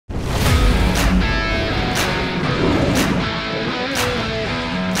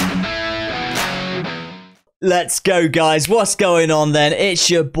Let's go, guys. What's going on then? It's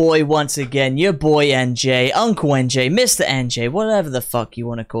your boy once again, your boy NJ, Uncle NJ, Mr. NJ, whatever the fuck you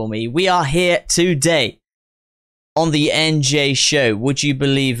want to call me. We are here today on the NJ show. Would you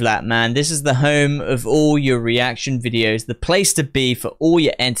believe that, man? This is the home of all your reaction videos, the place to be for all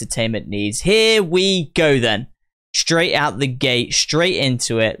your entertainment needs. Here we go then. Straight out the gate, straight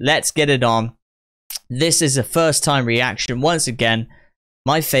into it. Let's get it on. This is a first time reaction once again.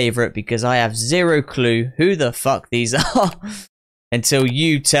 My favorite, because I have zero clue who the fuck these are until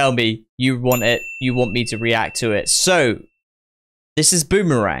you tell me you want me to react to it. So, this is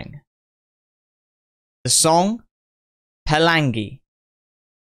Boomerang. The song, Pelangi.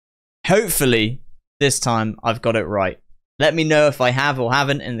 Hopefully, this time I've got it right. Let me know if I have or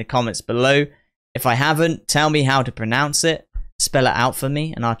haven't in the comments below. If I haven't, tell me how to pronounce it. Spell it out for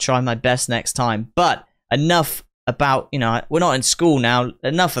me, and I'll try my best next time. But, enough about, you know, we're not in school now.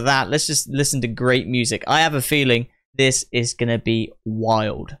 Enough of that. Let's just listen to great music. I have a feeling this is gonna be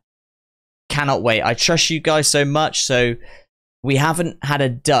wild. Cannot wait. I trust you guys so much. So we haven't had a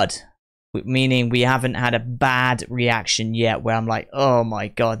dud, meaning we haven't had a bad reaction yet where I'm like, oh my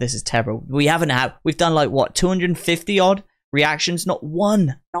god, this is terrible. We've done like what, 250 odd reactions. Not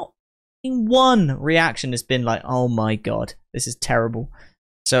one reaction has been like, oh my god, this is terrible.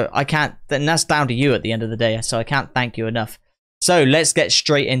 So I can't, and that's down to you at the end of the day, so I can't thank you enough. So let's get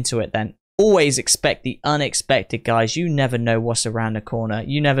straight into it then. Always expect the unexpected, guys. You never know what's around the corner.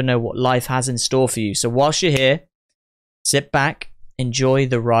 You never know what life has in store for you. So whilst you're here, sit back, enjoy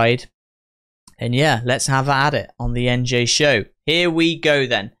the ride, and yeah, let's have at it on the NJ show. Here we go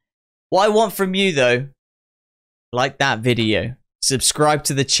then. What I want from you though, like that video, subscribe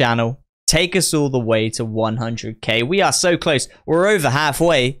to the channel, take us all the way to 100k. We are so close. We're over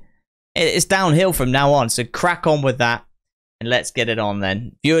halfway. It's downhill from now on. So crack on with that. And let's get it on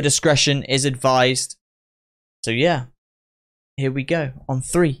then. Viewer discretion is advised. So yeah. Here we go. On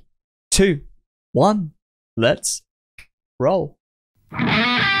 3, 2, 1. Let's roll.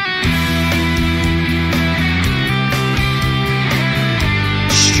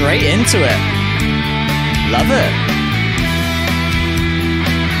 Straight into it. Love it.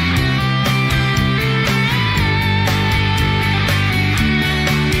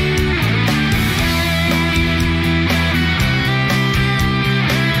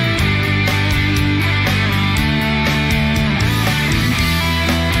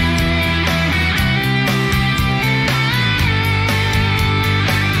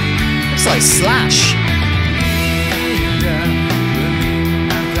 Like Slash.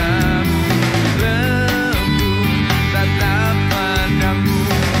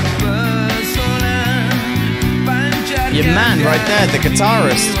 Your man right there, the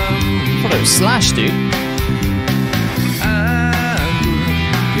guitarist. I thought it was Slash, dude.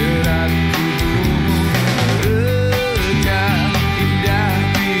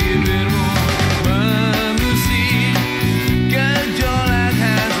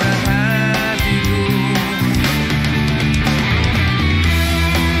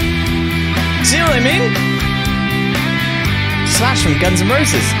 See what I mean? Slash from Guns N'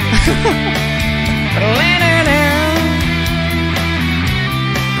 Roses.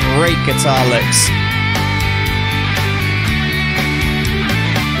 Great guitar licks.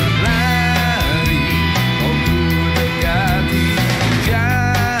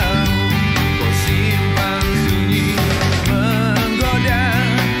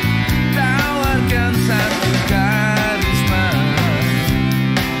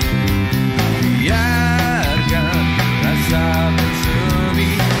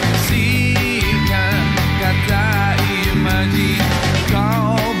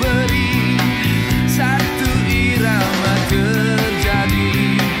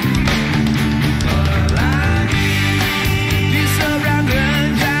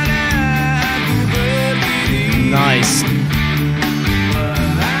 Nice.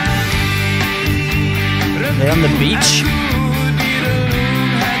 They're on the beach.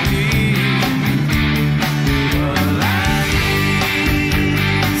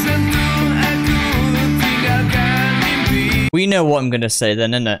 We know what I'm going to say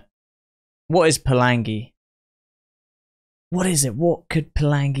then, innit? What is Pelangi? What is it? What could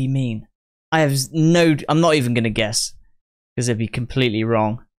Pelangi mean? I'm not even going to guess, because it'd be completely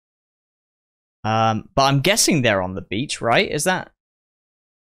wrong. But I'm guessing they're on the beach, right? Is that?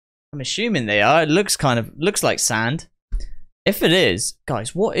 I'm assuming they are. It looks like sand. If it is,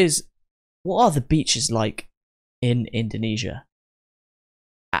 guys, what are the beaches like in Indonesia?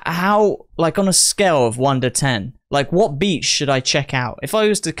 How, like, on a scale of 1 to 10, like, what beach should I check out? If I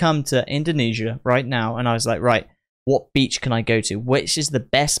was to come to Indonesia right now and I was like, right, what beach can I go to? Which is the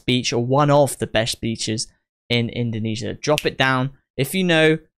best beach or one of the best beaches in Indonesia? Drop it down. If you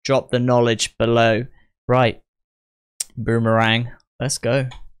know, drop the knowledge below. Right. Boomerang. Let's go.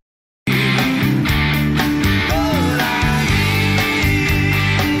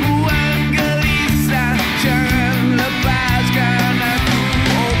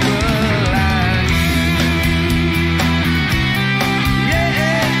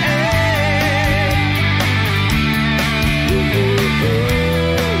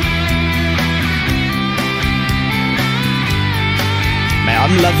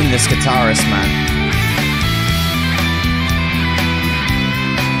 I'm loving this guitarist, man.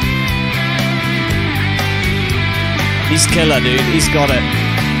 He's killer, dude. He's got it.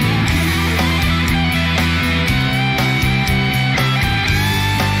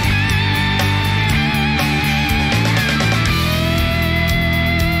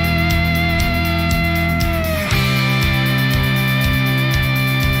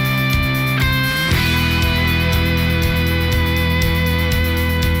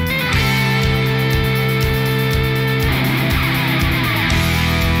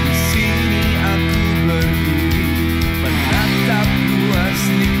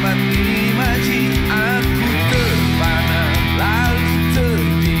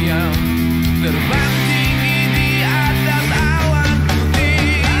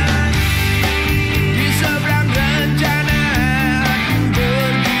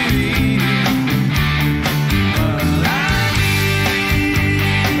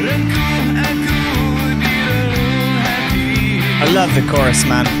 I love the chorus,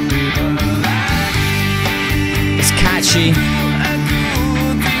 man. It's catchy.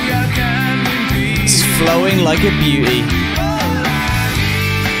 It's flowing like a beauty.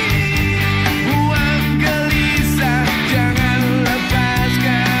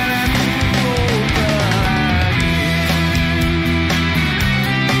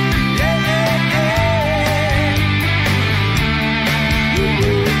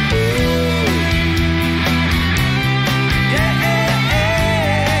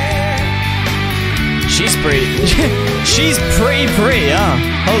 She's pretty, huh?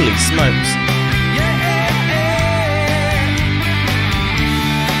 Holy smokes.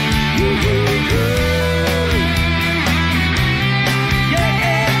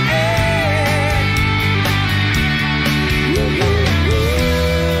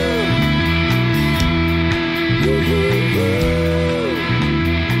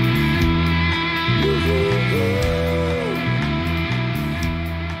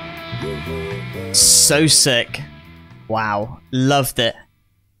 So sick. Wow, loved it.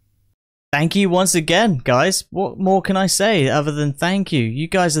 Thank you once again, guys. What more can I say other than thank you? You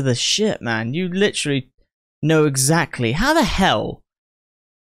guys are the shit, man. You literally know exactly. How the hell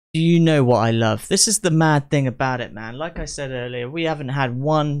do you know what I love? This is the mad thing about it, man. Like I said earlier, we haven't had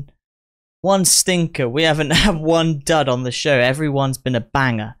one stinker. We haven't had one dud on the show. Everyone's been a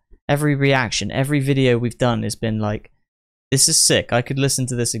banger. Every reaction, every video we've done has been like, this is sick. I could listen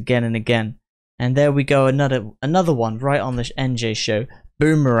to this again and again. And there we go, another one right on the NJ show.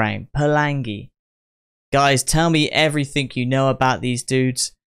 Boomerang, Pelangi. Guys, tell me everything you know about these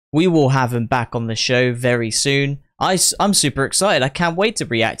dudes. We will have them back on the show very soon. I'm super excited. I can't wait to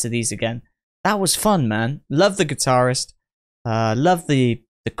react to these again. That was fun, man. Love the guitarist. Love the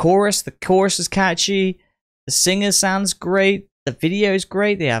chorus. The chorus is catchy. The singer sounds great. The video is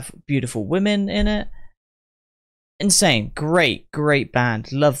great. They have beautiful women in it. Insane. Great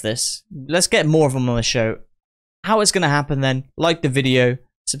band. Love this. Let's get more of them on the show. How it's going to happen then, like the video,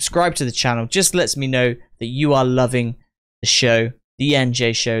 subscribe to the channel. Just lets me know that you are loving the show, the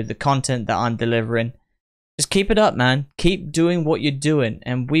NJ show, the content that I'm delivering. Just keep it up, man. Keep doing what you're doing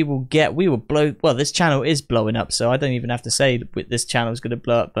and we will blow. Well, this channel is blowing up, so I don't even have to say this channel is going to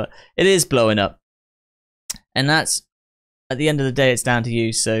blow up, but it is blowing up. And that's, at the end of the day, it's down to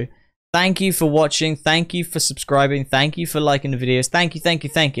you. So thank you for watching. Thank you for subscribing. Thank you for liking the videos. Thank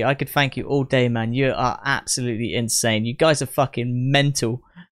you. I could thank you all day, man. You are absolutely insane. You guys are fucking mental.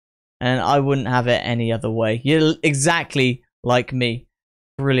 And I wouldn't have it any other way. You're exactly like me.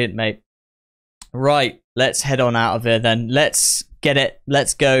 Brilliant, mate. Right, let's head on out of here then. Let's get it.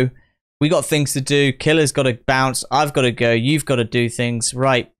 Let's go. We got things to do. Killer's got to bounce. I've got to go. You've got to do things.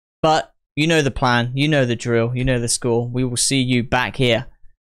 Right, but you know the plan. You know the drill. You know the score. We will see you back here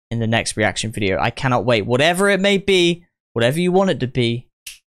in the next reaction video. I cannot wait. Whatever it may be, whatever you want it to be,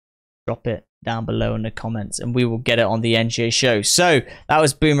 drop it down below in the comments and we will get it on the NJ show. So that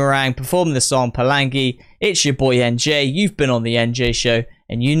was Boomerang performing the song Pelangi. It's your boy NJ. You've been on the NJ show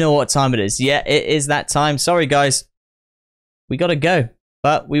and you know what time it is. Yeah, it is that time. Sorry guys, we gotta go,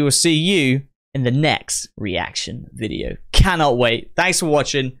 but we will see you in the next reaction video. Cannot wait. Thanks for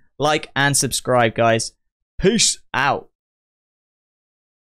watching. Like and subscribe, guys. Peace out.